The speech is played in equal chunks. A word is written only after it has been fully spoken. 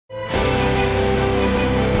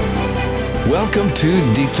Welcome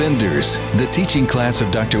to Defenders, the teaching class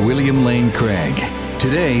of Dr. William Lane Craig.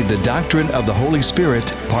 Today, the Doctrine of the Holy Spirit,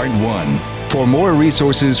 Part 1. For more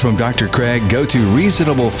resources from Dr. Craig, go to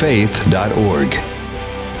reasonablefaith.org.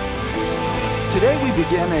 Today we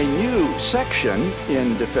begin a new section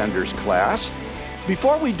in Defenders class.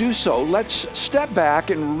 Before we do so, let's step back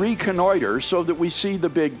and reconnoiter so that we see the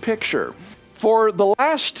big picture. For the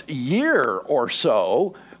last year or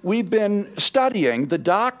so, we've been studying the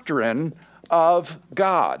doctrine of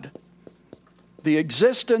God, the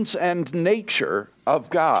existence and nature of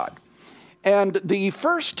God. And the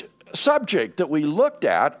first subject that we looked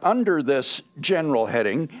at under this general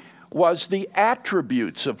heading was the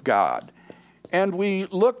attributes of God. And we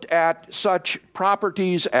looked at such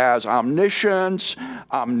properties as omniscience,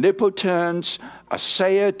 omnipotence,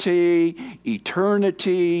 aseity,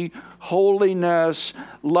 eternity, holiness,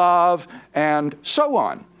 love, and so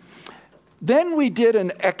on. Then we did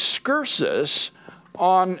an excursus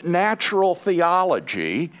on natural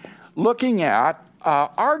theology, looking at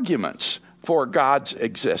arguments for God's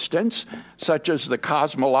existence, such as the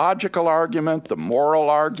cosmological argument, the moral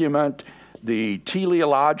argument, the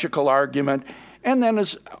teleological argument, and then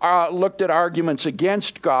looked at arguments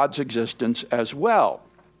against God's existence as well.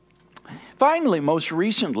 Finally, most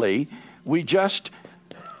recently, we just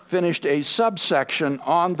finished a subsection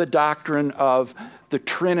on the doctrine of the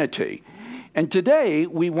Trinity. And today,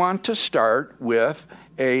 we want to start with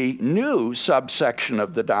a new subsection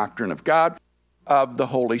of the doctrine of God, of the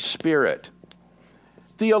Holy Spirit.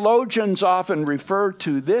 Theologians often refer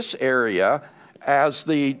to this area as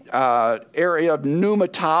the area of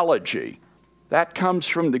pneumatology. That comes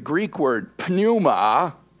from the Greek word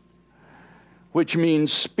pneuma, which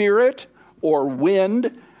means spirit or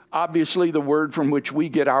wind. Obviously, the word from which we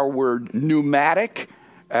get our word pneumatic,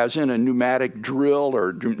 as in a pneumatic drill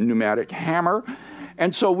or pneumatic hammer.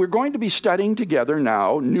 And so we're going to be studying together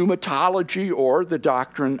now pneumatology, or the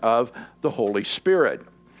doctrine of the Holy Spirit.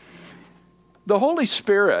 The Holy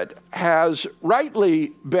Spirit has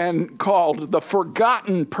rightly been called the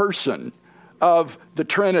forgotten person of the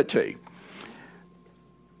Trinity.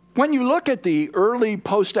 When you look at the early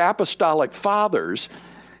post-apostolic fathers,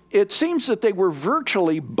 it seems that they were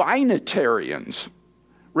virtually binitarians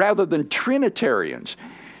rather than Trinitarians.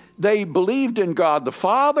 They believed in God the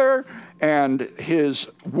Father and His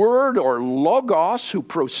Word, or Logos, who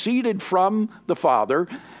proceeded from the Father,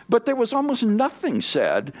 but there was almost nothing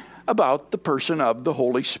said about the person of the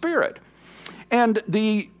Holy Spirit. And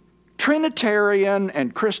the Trinitarian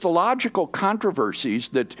and Christological controversies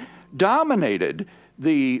that dominated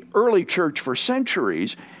the early church for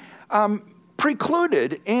centuries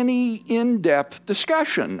precluded any in-depth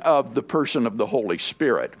discussion of the person of the Holy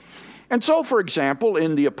Spirit. And so, for example,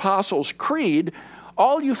 in the Apostles' Creed,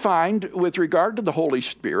 all you find with regard to the Holy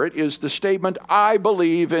Spirit is the statement, "I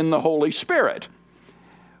believe in the Holy Spirit,"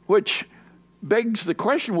 which begs the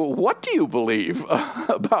question, well, what do you believe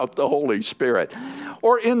about the Holy Spirit?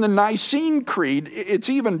 Or in the Nicene Creed, it's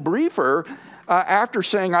even briefer. After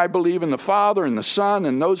saying, "I believe in the Father and the Son,"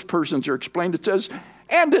 and those persons are explained, it says,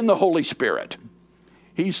 "and in the Holy Spirit."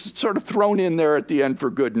 He's sort of thrown in there at the end for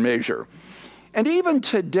good measure. And even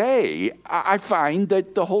today, I find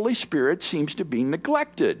that the Holy Spirit seems to be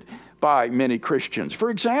neglected by many Christians. For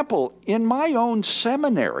example, in my own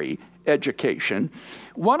seminary education,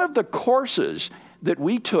 one of the courses that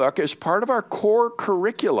we took as part of our core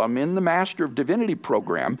curriculum in the Master of Divinity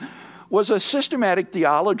program was a systematic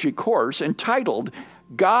theology course entitled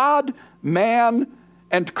God, Man,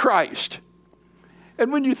 and Christ.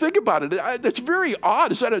 And when you think about it, that's very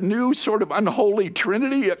odd. Is that a new sort of unholy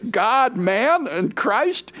trinity? God, man, and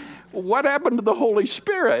Christ? What happened to the Holy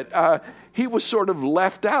Spirit? He was sort of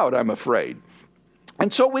left out, I'm afraid.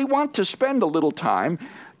 And so we want to spend a little time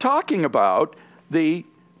talking about the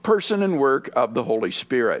person and work of the Holy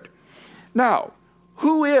Spirit. Now,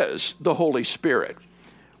 who is the Holy Spirit?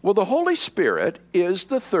 Well, the Holy Spirit is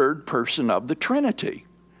the third person of the Trinity.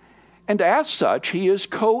 And as such, He is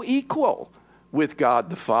co-equal with God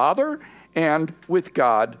the Father and with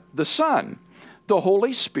God the Son. The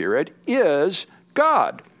Holy Spirit is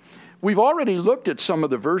God. We've already looked at some of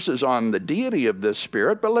the verses on the deity of this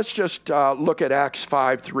Spirit, but let's just look at Acts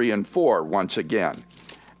 5, 3, and 4 once again.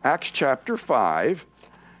 Acts chapter 5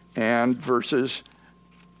 and verses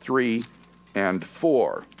 3 and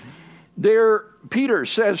 4. There, Peter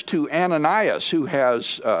says to Ananias, who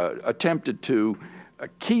has attempted to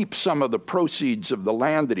keep some of the proceeds of the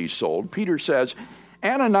land that he sold, Peter says,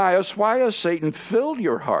 "Ananias, why has Satan filled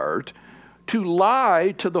your heart to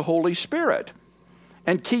lie to the Holy Spirit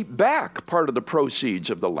and keep back part of the proceeds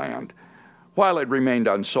of the land? While it remained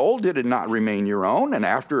unsold, did it not remain your own? And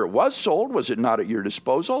after it was sold, was it not at your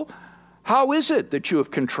disposal? How is it that you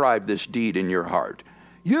have contrived this deed in your heart?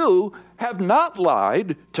 You have not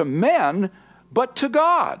lied to men, but to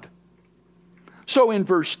God." So in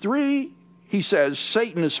verse 3, he says,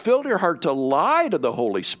 Satan has filled your heart to lie to the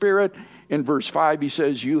Holy Spirit. In verse 5, he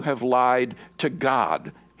says, you have lied to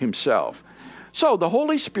God himself. So the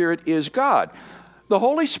Holy Spirit is God. The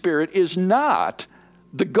Holy Spirit is not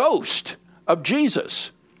the ghost of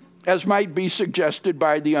Jesus, as might be suggested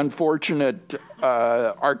by the unfortunate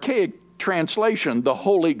archaic translation, the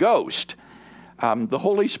Holy Ghost. The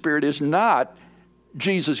Holy Spirit is not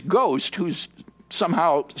Jesus' ghost who's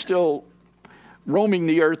somehow still roaming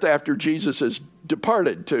the earth after Jesus has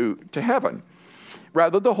departed to heaven.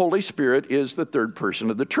 Rather, the Holy Spirit is the third person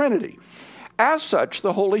of the Trinity. As such,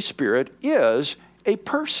 the Holy Spirit is a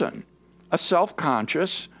person, a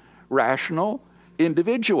self-conscious, rational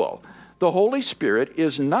individual. The Holy Spirit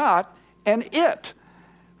is not an it.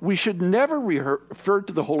 We should never refer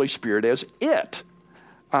to the Holy Spirit as it,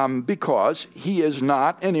 because he is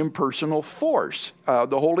not an impersonal force.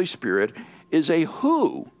 The Holy Spirit is a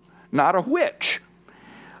who, not a which.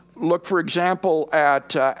 Look, for example,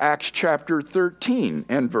 at Acts chapter 13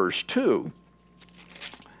 and verse 2.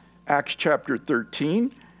 Acts chapter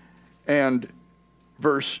 13 and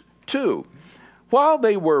verse 2. While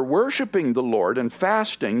they were worshiping the Lord and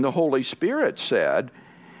fasting, the Holy Spirit said,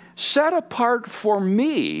 "Set apart for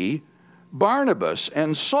me Barnabas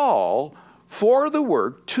and Saul for the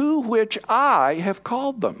work to which I have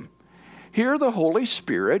called them." Here the Holy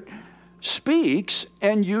Spirit speaks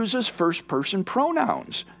and uses first-person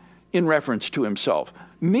pronouns in reference to himself.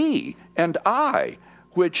 Me and I,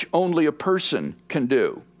 which only a person can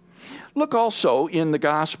do. Look also in the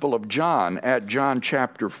Gospel of John at John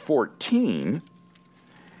chapter 14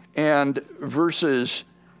 and verses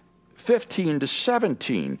 15 to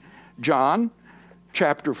 17. John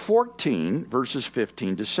chapter 14, verses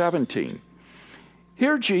 15 to 17.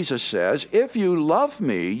 Here Jesus says, "If you love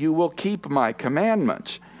me, you will keep my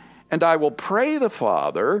commandments, and I will pray the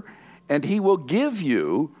Father, and he will give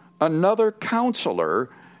you another counselor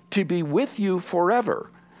to be with you forever,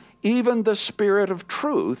 even the Spirit of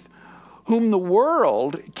truth, whom the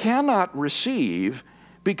world cannot receive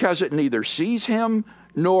because it neither sees him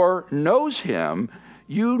nor knows him.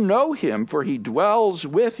 You know him, for he dwells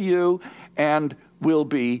with you and will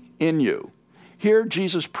be in you." Here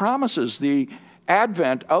Jesus promises the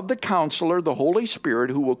advent of the counselor, the Holy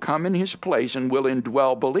Spirit, who will come in his place and will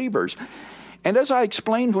indwell believers. And as I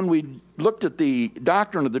explained when we looked at the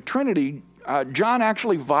doctrine of the Trinity, John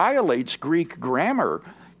actually violates Greek grammar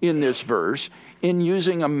in this verse in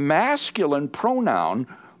using a masculine pronoun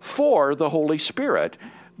for the Holy Spirit.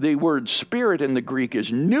 The word spirit in the Greek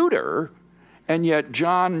is neuter, and yet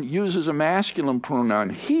John uses a masculine pronoun,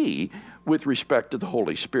 he, with respect to the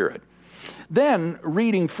Holy Spirit. Then,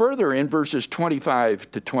 reading further in verses 25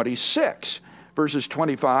 to 26, verses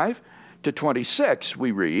 25 to 26,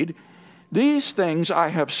 we read, "These things I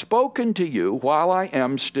have spoken to you while I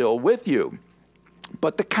am still with you.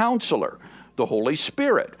 But the Counselor, the Holy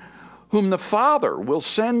Spirit, whom the Father will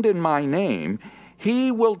send in my name,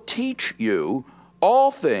 he will teach you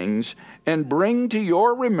all things and bring to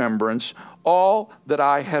your remembrance all that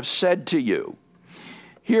I have said to you."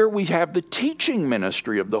 Here we have the teaching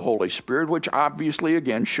ministry of the Holy Spirit, which obviously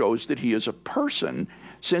again shows that he is a person,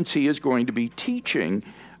 since he is going to be teaching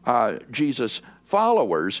Jesus'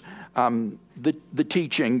 followers the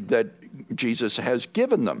teaching that Jesus has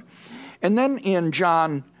given them. And then in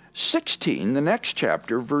John 16, the next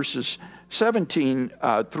chapter, verses 17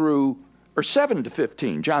 or 7 to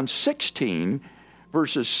 15, John 16,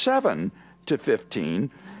 verses 7 to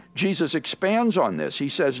 15, Jesus expands on this. He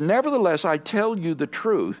says, "Nevertheless, I tell you the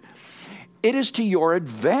truth. It is to your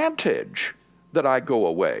advantage that I go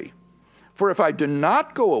away. For if I do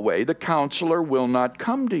not go away, the Counselor will not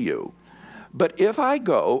come to you. But if I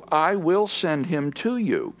go, I will send him to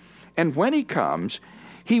you. And when he comes,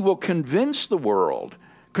 he will convince the world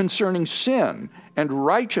concerning sin and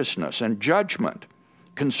righteousness and judgment.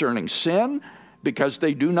 Concerning sin, because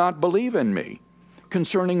they do not believe in me.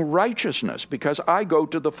 Concerning righteousness, because I go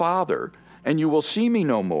to the Father, and you will see me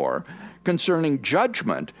no more. Concerning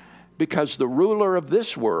judgment, because the ruler of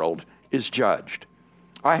this world is judged.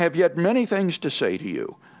 I have yet many things to say to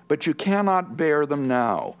you, but you cannot bear them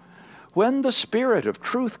now. When the Spirit of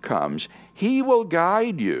truth comes, he will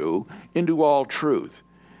guide you into all truth.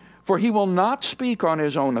 For he will not speak on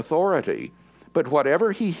his own authority, but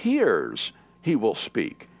whatever he hears, he will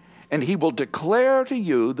speak. And he will declare to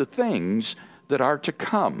you the things that are to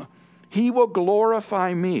come. He will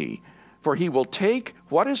glorify me, for he will take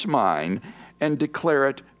what is mine and declare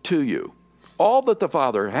it to you. All that the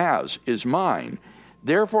Father has is mine.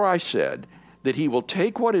 Therefore I said that he will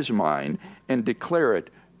take what is mine and declare it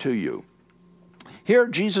to you. Here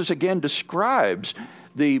Jesus again describes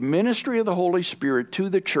the ministry of the Holy Spirit to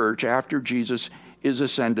the church after Jesus is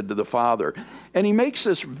ascended to the Father. And he makes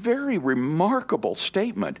this very remarkable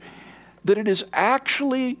statement that it is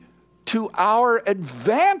actually to our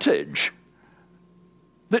advantage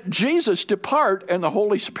that Jesus depart and the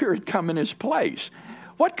Holy Spirit come in his place.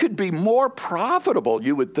 What could be more profitable,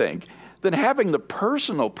 you would think, than having the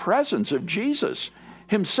personal presence of Jesus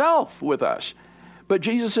himself with us? But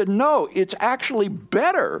Jesus said, no, it's actually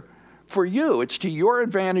better for you. It's to your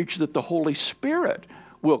advantage that the Holy Spirit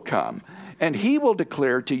will come, and he will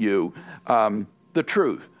declare to you the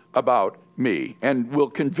truth about me and will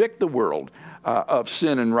convict the world of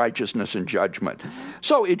sin and righteousness and judgment.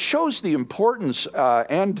 So it shows the importance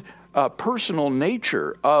and personal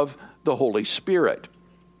nature of the Holy Spirit.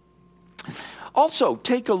 Also,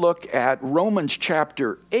 take a look at Romans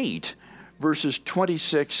chapter 8, verses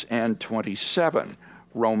 26 and 27.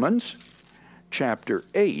 Romans chapter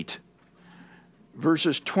 8,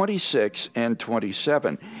 verses 26 and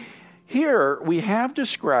 27. Here we have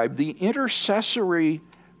described the intercessory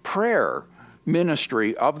prayer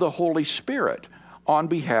ministry of the Holy Spirit on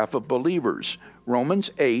behalf of believers.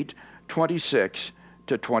 Romans 8, 26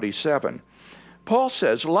 to 27. Paul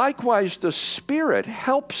says, likewise the Spirit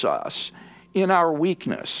helps us in our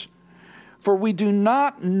weakness, for we do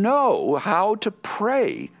not know how to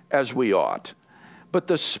pray as we ought, but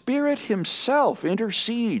the Spirit himself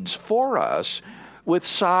intercedes for us with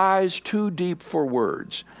sighs too deep for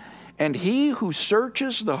words. And he who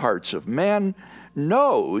searches the hearts of men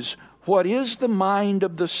knows what is the mind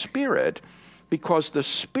of the Spirit, because the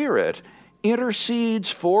Spirit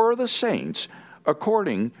intercedes for the saints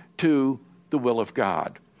according to the will of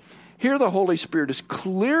God. Here the Holy Spirit is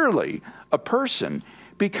clearly a person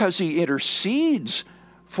because he intercedes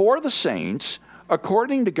for the saints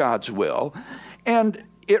according to God's will, and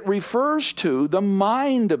it refers to the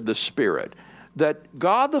mind of the Spirit, that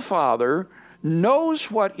God the Father knows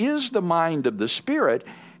what is the mind of the Spirit,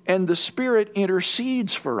 and the Spirit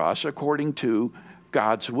intercedes for us according to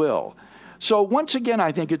God's will. So once again,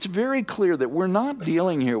 I think it's very clear that we're not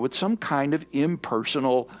dealing here with some kind of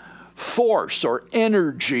impersonal force or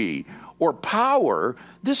energy or power.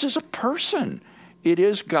 This is a person. It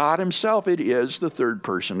is God himself. It is the third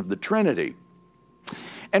person of the Trinity.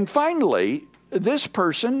 And finally, this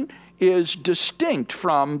person is distinct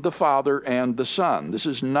from the Father and the Son. This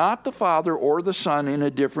is not the Father or the Son in a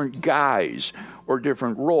different guise or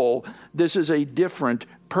different role. This is a different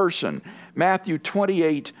person. Matthew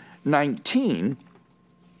 28:19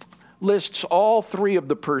 lists all three of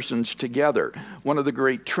the persons together, one of the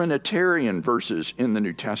great Trinitarian verses in the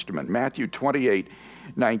New Testament. Matthew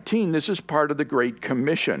 28:19, this is part of the Great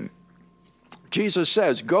Commission. Jesus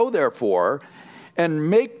says, "Go therefore and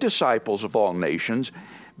make disciples of all nations,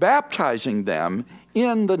 baptizing them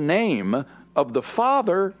in the name of the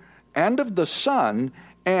Father and of the Son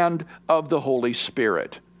and of the Holy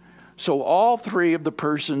Spirit." So all three of the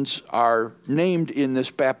persons are named in this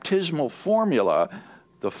baptismal formula: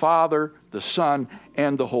 the Father, the Son,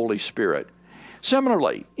 and the Holy Spirit.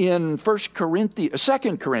 Similarly, in 2 Corinthians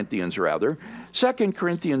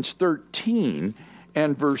 13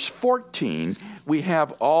 and verse 14, we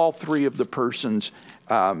have all three of the persons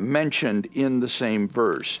mentioned in the same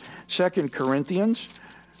verse. 2 Corinthians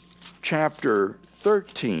chapter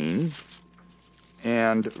 13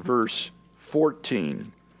 and verse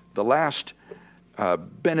 14, the last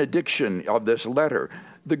benediction of this letter.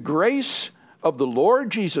 "The grace of the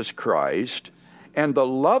Lord Jesus Christ and the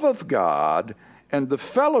love of God and the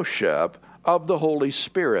fellowship of the Holy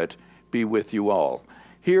Spirit be with you all."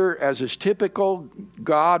 Here, as is typical,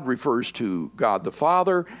 God refers to God the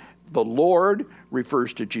Father, the Lord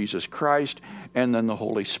refers to Jesus Christ, and then the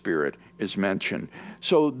Holy Spirit is mentioned.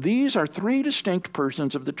 So these are three distinct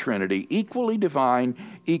persons of the Trinity, equally divine,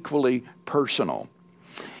 equally personal.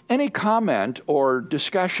 Any comment or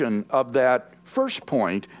discussion of that first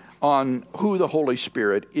point on who the Holy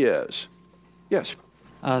Spirit is? Yes.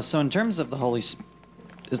 So in terms of the Holy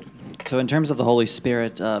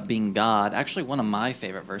Spirit being God, actually one of my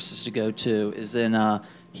favorite verses to go to is in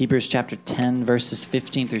Hebrews chapter 10, verses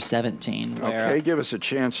 15 through 17. Where, okay, give us a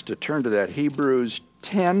chance to turn to that. Hebrews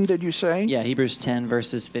 10, did you say? Yeah, Hebrews 10,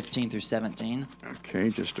 verses 15 through 17. Okay,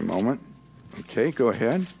 just a moment. Okay, go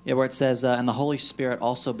ahead. Yeah, where it says, "And the Holy Spirit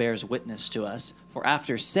also bears witness to us, for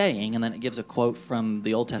after saying," and then it gives a quote from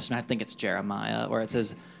the Old Testament, I think it's Jeremiah, where it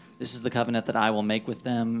says, "This is the covenant that I will make with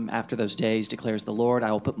them after those days, declares the Lord.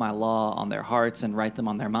 I will put my law on their hearts and write them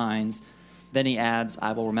on their minds. Then he adds,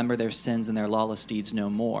 I will remember their sins and their lawless deeds no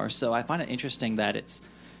more. So I find it interesting that it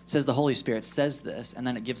says the Holy Spirit says this, and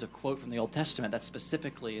then it gives a quote from the Old Testament that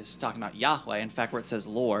specifically is talking about Yahweh. In fact, where it says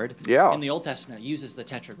Lord, in the Old Testament, it uses the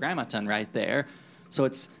Tetragrammaton right there. So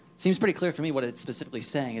it seems pretty clear for me what it's specifically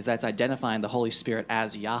saying is that it's identifying the Holy Spirit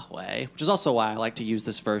as Yahweh, which is also why I like to use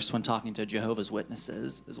this verse when talking to Jehovah's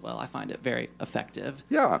Witnesses as well. I find it very effective.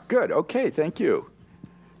 Yeah, good. Okay, thank you.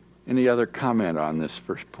 Any other comment on this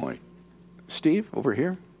first point? Steve, over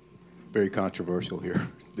here? Very controversial here.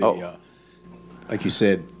 Like you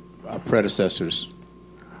said, our predecessors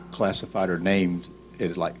classified or named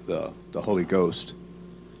it like the Holy Ghost.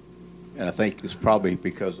 And I think it's probably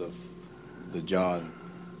because of the John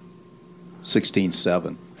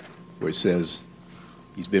 16:7, where it says,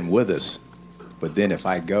 he's been with us, but then if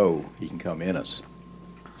I go, he can come in us.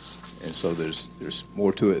 And so there's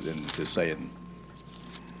more to it than just saying,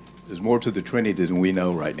 there's more to the Trinity than we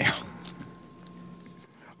know right now.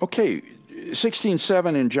 Okay,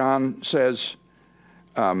 16:7 in John says,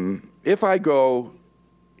 if I go,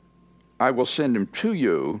 I will send him to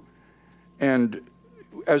you. And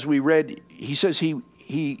as we read, he says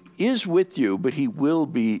he is with you, but he will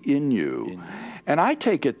be in you. And I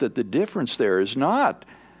take it that the difference there is not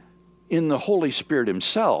in the Holy Spirit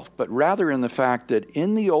himself, but rather in the fact that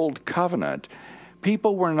in the Old Covenant,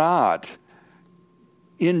 people were not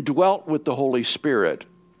indwelt with the Holy Spirit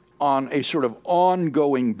on a sort of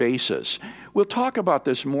ongoing basis. We'll talk about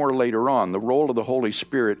this more later on, the role of the Holy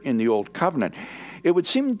Spirit in the Old Covenant. It would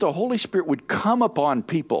seem that the Holy Spirit would come upon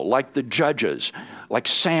people like the judges, like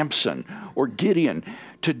Samson or Gideon,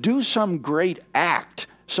 to do some great act,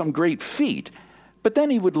 some great feat, but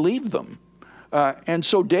then he would leave them. And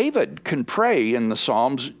so David can pray in the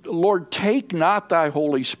Psalms, Lord, take not thy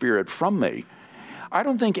Holy Spirit from me. I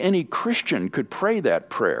don't think any Christian could pray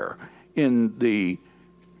that prayer in the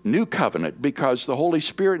New Covenant because the Holy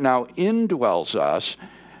Spirit now indwells us.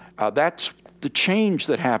 That's the change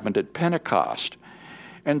that happened at Pentecost.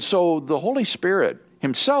 And so the Holy Spirit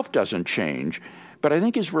himself doesn't change, but I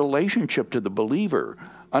think his relationship to the believer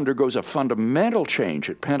undergoes a fundamental change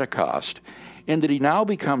at Pentecost in that he now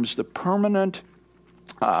becomes the permanent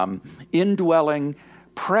indwelling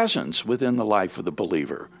presence within the life of the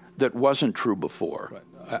believer that wasn't true before.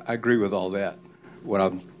 Right. I agree with all that. What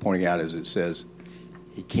I'm pointing out is it says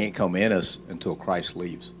he can't come in us until Christ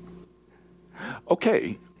leaves.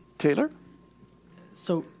 Okay. Taylor?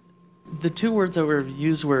 So the two words that were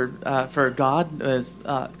used were for God is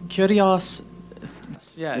Kyrios.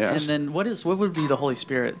 Yeah. Yes. And then what would be the Holy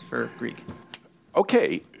Spirit for Greek?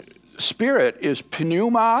 Okay. Spirit is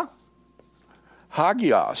pneuma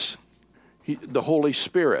hagios, the Holy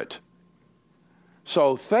Spirit.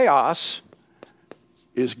 So theos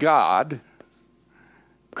is God,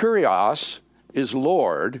 kurios is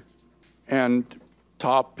Lord, and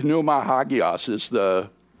ta pneuma hagios is the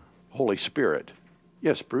Holy Spirit.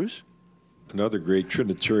 Yes, Bruce? Another great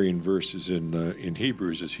Trinitarian verse is in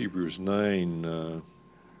Hebrews. It's Hebrews 9,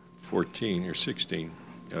 14 or 16.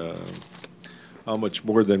 How much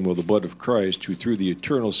more then will the blood of Christ, who through the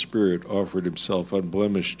eternal Spirit offered himself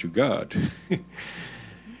unblemished to God,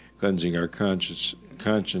 cleansing our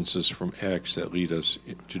consciences from acts that lead us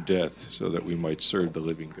to death, so that we might serve the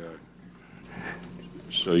living God.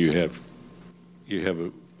 So you have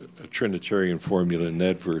a Trinitarian formula in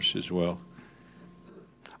that verse as well.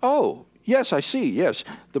 Oh, yes, I see. Yes,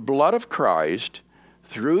 the blood of Christ,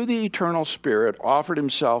 through the eternal Spirit, offered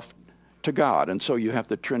himself to God. And so you have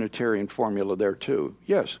the Trinitarian formula there too.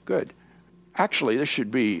 Yes, good. Actually, this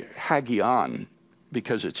should be hagion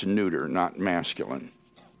because it's neuter, not masculine.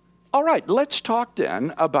 All right, let's talk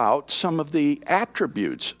then about some of the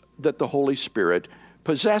attributes that the Holy Spirit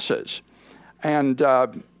possesses. And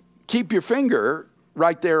keep your finger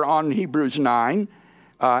right there on Hebrews 9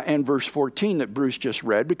 and verse 14 that Bruce just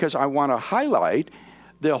read, because I want to highlight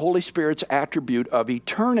the Holy Spirit's attribute of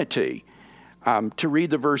eternity. To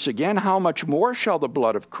read the verse again, how much more shall the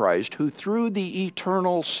blood of Christ, who through the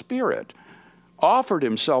eternal Spirit offered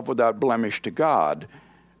himself without blemish to God,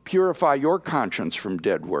 purify your conscience from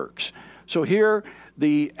dead works. So here,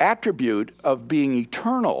 the attribute of being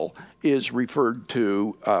eternal is referred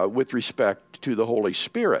to with respect to the Holy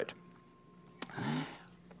Spirit.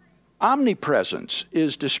 Omnipresence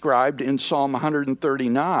is described in Psalm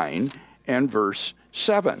 139 and verse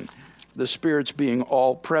 7. The Spirit's being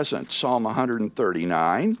all present. Psalm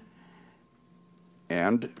 139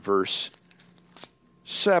 and verse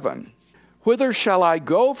 7. Whither shall I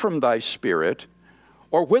go from thy Spirit,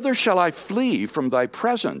 or whither shall I flee from thy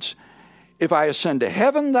presence? If I ascend to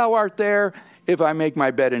heaven, thou art there. If I make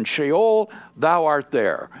my bed in Sheol, thou art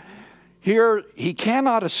there. Here, he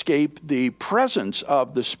cannot escape the presence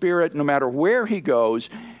of the Spirit. No matter where he goes,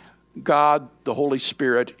 God, the Holy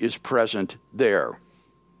Spirit, is present there.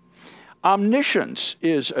 Omniscience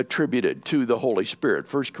is attributed to the Holy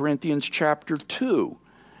Spirit. 1 Corinthians chapter 2,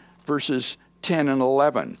 verses 10 and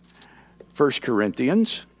 11. 1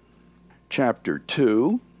 Corinthians chapter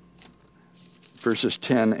 2, verses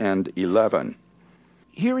 10 and 11.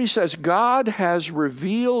 Here he says, God has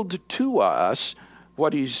revealed to us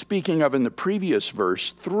what he's speaking of in the previous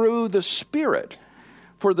verse through the Spirit.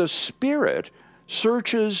 For the Spirit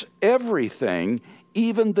searches everything,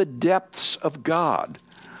 even the depths of God.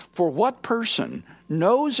 For what person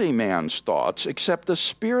knows a man's thoughts except the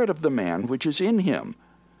spirit of the man which is in him?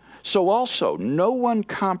 So also no one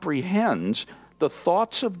comprehends the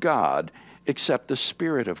thoughts of God except the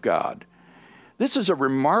Spirit of God. This is a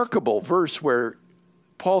remarkable verse where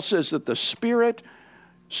Paul says that the Spirit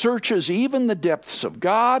searches even the depths of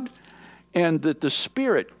God, and that the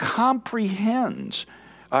Spirit comprehends,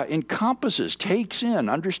 encompasses, takes in,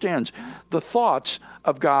 understands the thoughts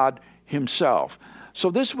of God himself. So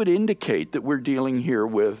this would indicate that we're dealing here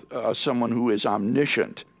with someone who is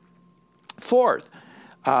omniscient. Fourth,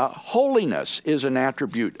 holiness is an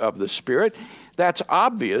attribute of the Spirit. That's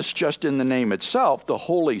obvious just in the name itself, the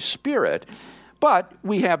Holy Spirit. But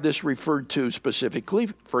we have this referred to specifically,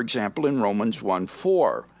 for example, in Romans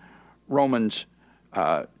 1:4. Romans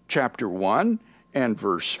chapter 1 and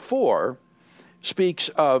verse 4 speaks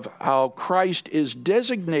of how Christ is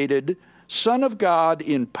designated Son of God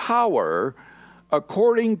in power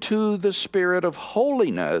according to the Spirit of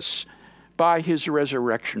holiness by his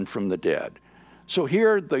resurrection from the dead. So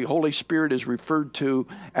here the Holy Spirit is referred to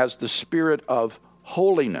as the Spirit of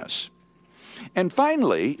holiness. And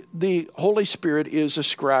finally, the Holy Spirit is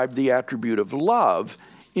ascribed the attribute of love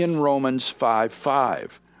in Romans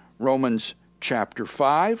 5:5. Romans chapter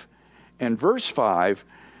 5 and verse 5,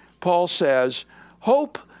 Paul says,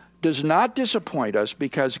 hope does not disappoint us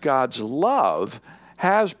because God's love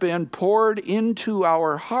has been poured into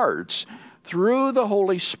our hearts through the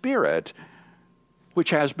Holy Spirit,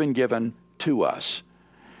 which has been given to us.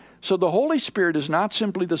 So the Holy Spirit is not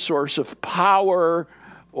simply the source of power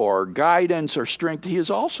or guidance or strength. He is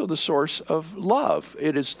also the source of love.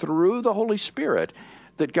 It is through the Holy Spirit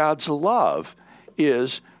that God's love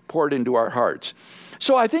is poured into our hearts.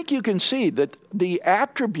 So I think you can see that the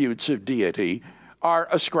attributes of deity are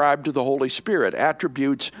ascribed to the Holy Spirit.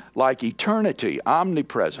 Attributes like eternity,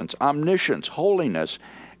 omnipresence, omniscience, holiness,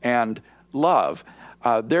 and love,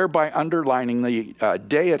 thereby underlining the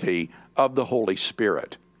deity of the Holy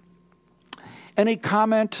Spirit. Any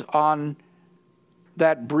comment on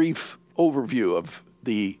that brief overview of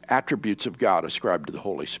the attributes of God ascribed to the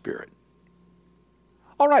Holy Spirit?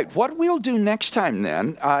 All right, what we'll do next time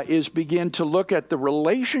then is begin to look at the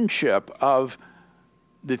relationship of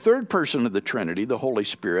the third person of the Trinity, the Holy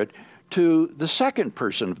Spirit, to the second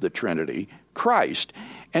person of the Trinity, Christ,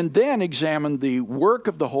 and then examine the work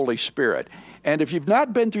of the Holy Spirit. And if you've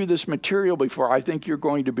not been through this material before, I think you're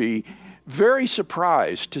going to be very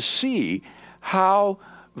surprised to see how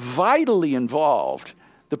vitally involved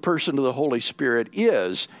the person of the Holy Spirit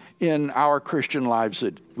is in our Christian lives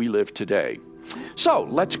that we live today. So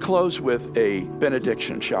let's close with a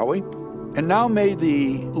benediction, shall we? And now may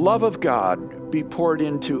the love of God be poured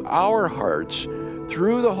into our hearts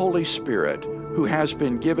through the Holy Spirit, who has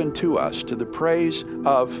been given to us, to the praise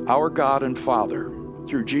of our God and Father,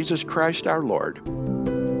 through Jesus Christ our Lord.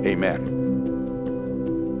 Amen.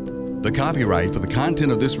 The copyright for the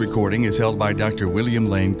content of this recording is held by Dr. William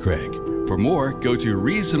Lane Craig. For more, go to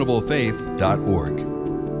reasonablefaith.org.